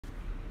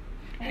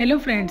Hello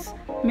friends,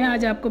 मैं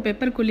आज आपको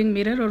पेपर कूलिंग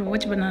मिरर और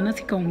वॉच बनाना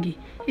सिखाऊंगी।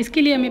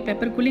 इसके लिए हमें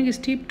paper cooling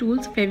strip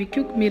tools,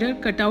 Fevikwik, mirror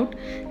cutout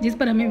जिस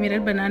पर हमें मिरर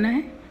बनाना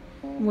है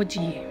वो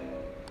चाहिए।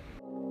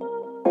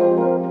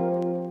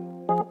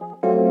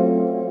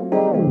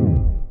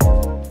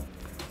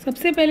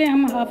 सबसे पहले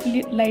हम हाफ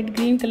लाइट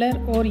ग्रीन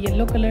कलर और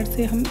येलो कलर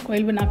से हम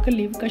कॉइल बनाकर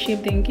लीव का शेप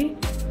देंगे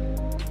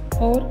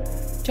और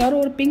चारों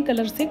ओर पिंक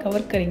कलर से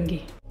कवर करेंगे।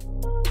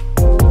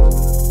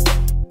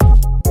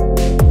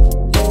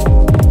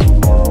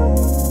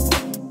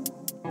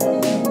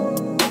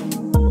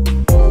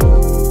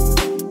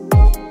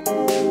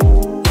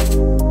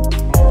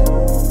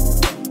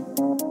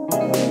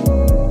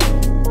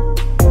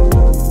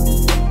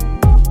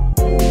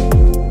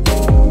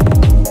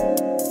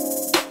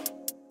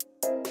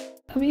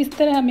 अब इस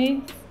तरह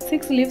हमें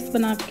 6 लीव्स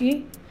बना के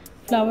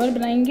फ्लावर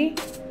बनाएंगे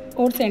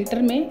और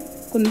सेंटर में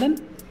कुंदन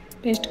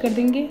पेस्ट कर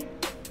देंगे।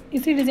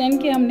 इसी डिज़ाइन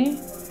के हमने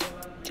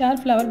 4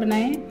 फ्लावर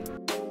बनाए हैं।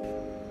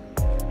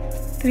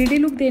 3D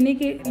लुक देने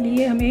के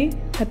लिए हमें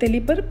हथेली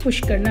पर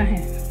पुश करना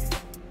है।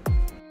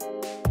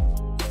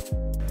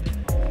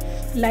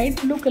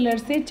 लाइट ब्लू कलर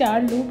से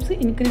 4 लूप्स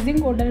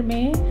इंक्रीजिंग ऑर्डर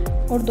में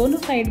और दोनों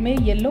साइड में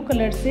येलो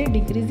कलर से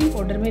डिक्रीजिंग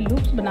ऑर्डर में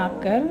लूप्स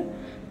बनाकर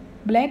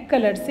ब्लैक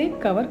कलर से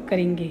कवर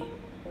करेंगे।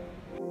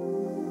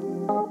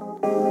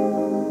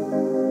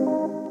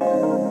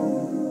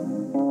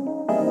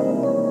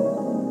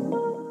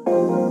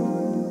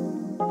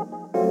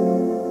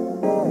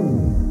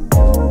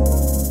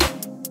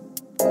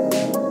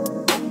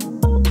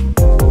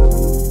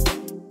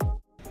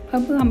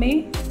 अब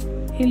हमें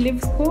इन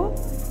लीव्स को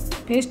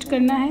पेस्ट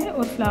करना है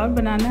और फ्लावर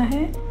बनाना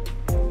है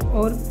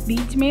और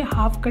बीच में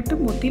हाफ कट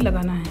मोती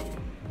लगाना है।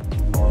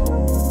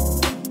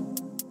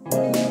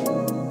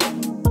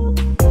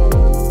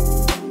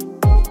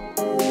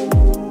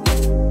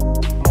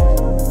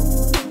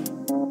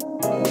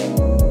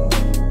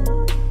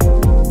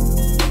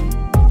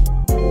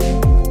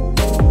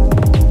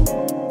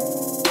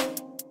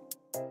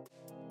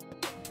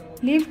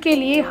 लीव के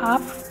लिए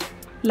हाफ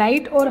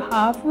लाइट और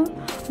हाफ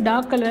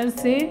डार्क कलर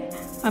से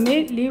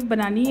हमें लीव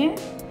बनानी है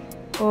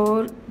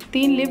और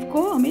 3 लीव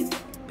को हमें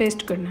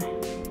पेस्ट करना है।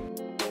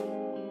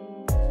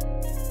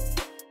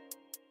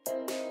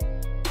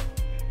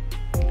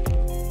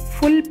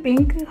 Full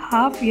pink,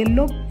 half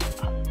yellow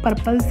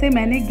purple से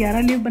मैंने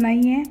 11 लीव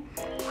बनाई हैं।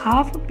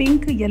 हाफ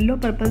पिंक येलो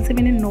पर्पल से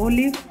मैंने 9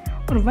 लीव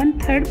और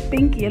 1/3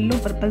 पिंक येलो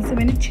पर्पल से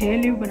मैंने 6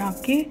 लीव बना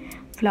के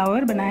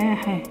फ्लावर बनाया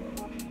है।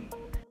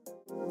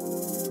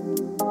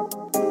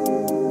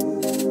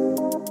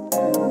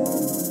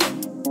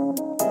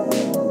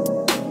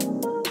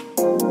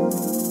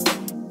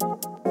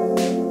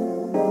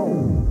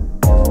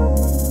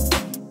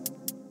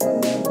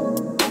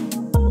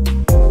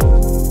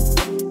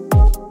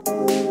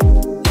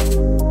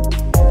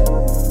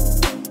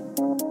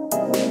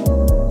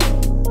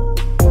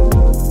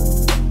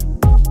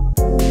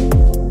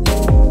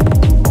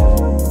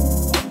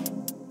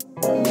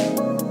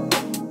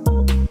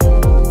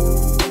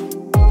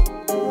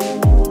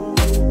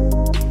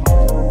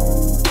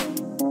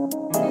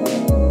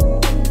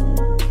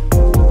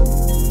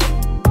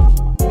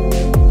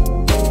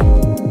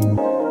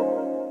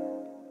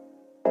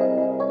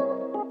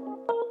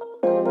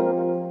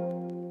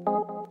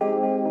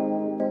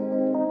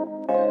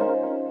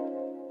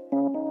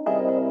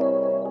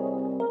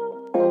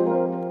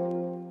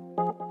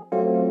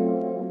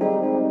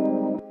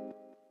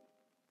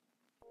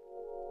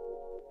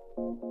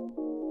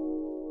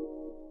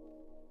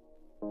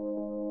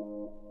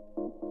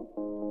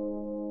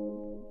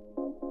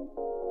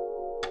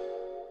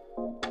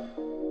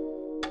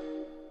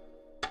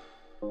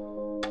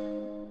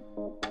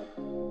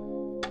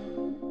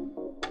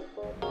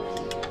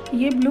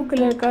 ये ब्लू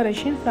कलर का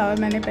रशियन फ्लावर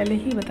मैंने पहले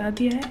ही बता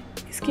दिया है।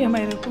 इसके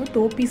हमारे को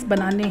 2 पीस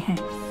बनाने हैं।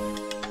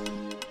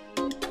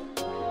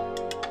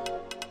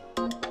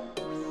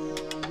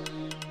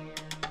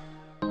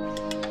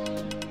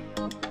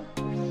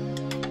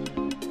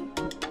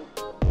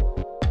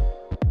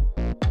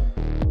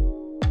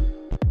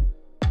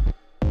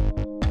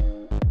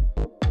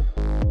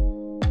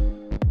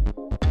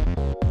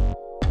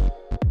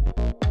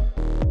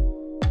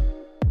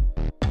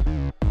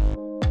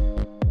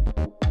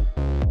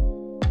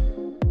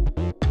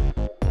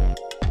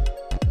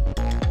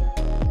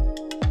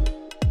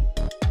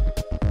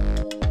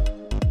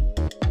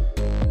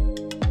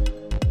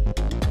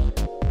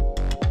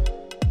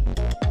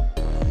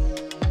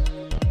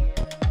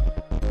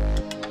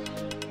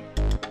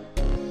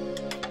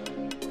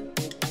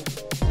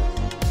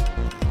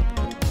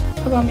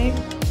 अब हमें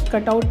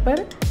कटआउट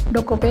पर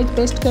डोकोपेज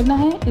पेस्ट करना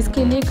है।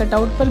 इसके लिए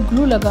कटआउट पर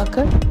ग्लू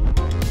लगाकर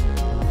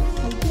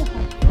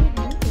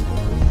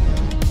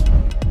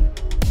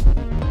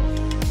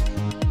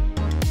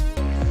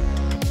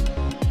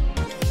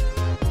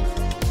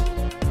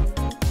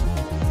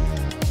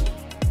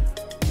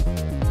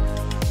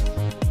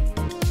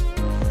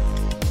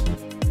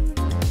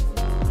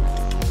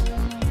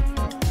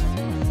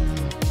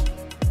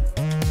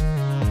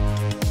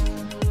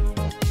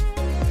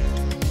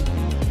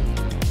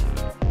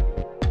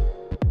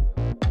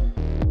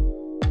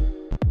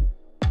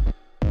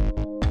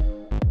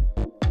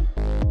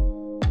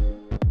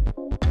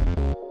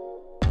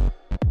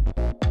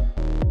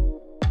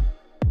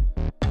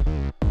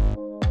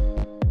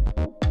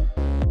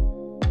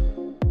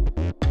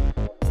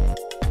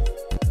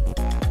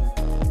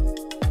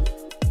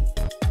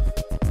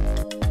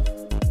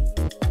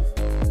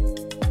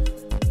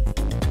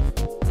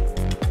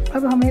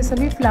अब हमें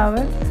सभी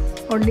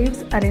फ्लावर और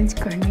लीव्स अरेंज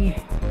करनी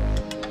है।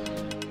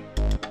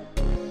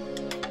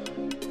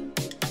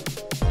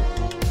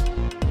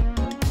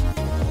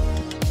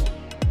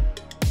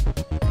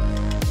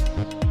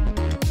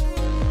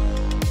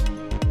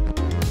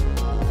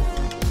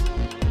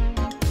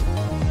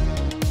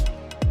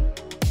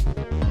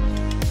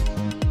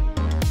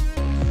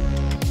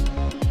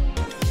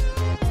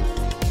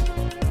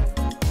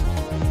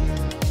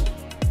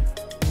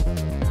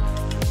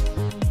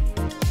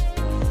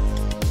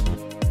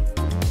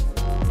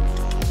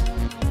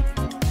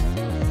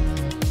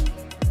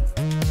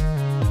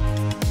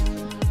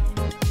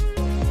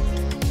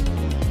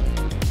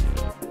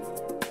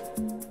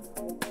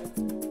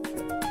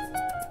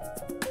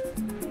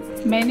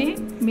 मैंने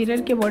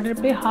मिरर के बॉर्डर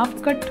पे हाफ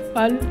कट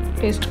बाल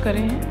पेस्ट करे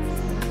हैं।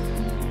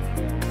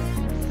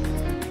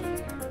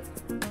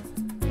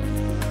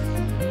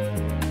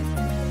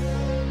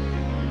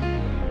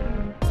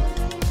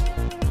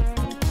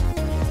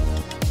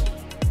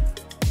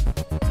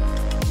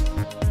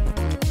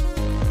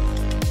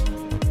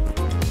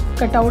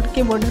 कटआउट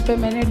के बॉर्डर पे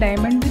मैंने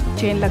डायमंड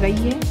चेन लगाई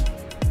है।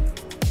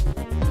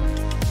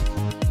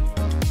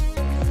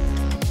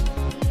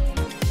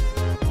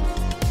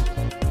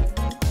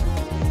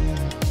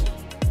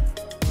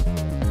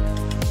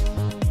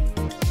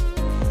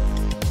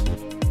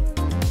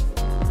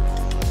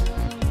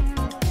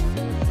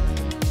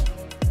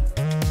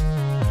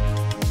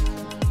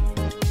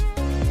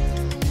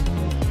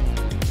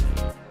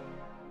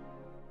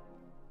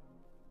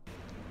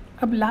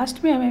 अब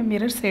लास्ट में हमें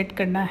मिरर सेट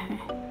करना है।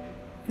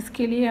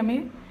 इसके लिए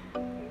हमें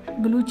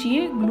ग्लू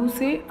चाहिए। ग्लू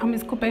से हम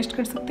इसको पेस्ट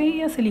कर सकते हैं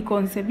या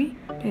सिलिकॉन से भी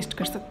पेस्ट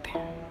कर सकते हैं।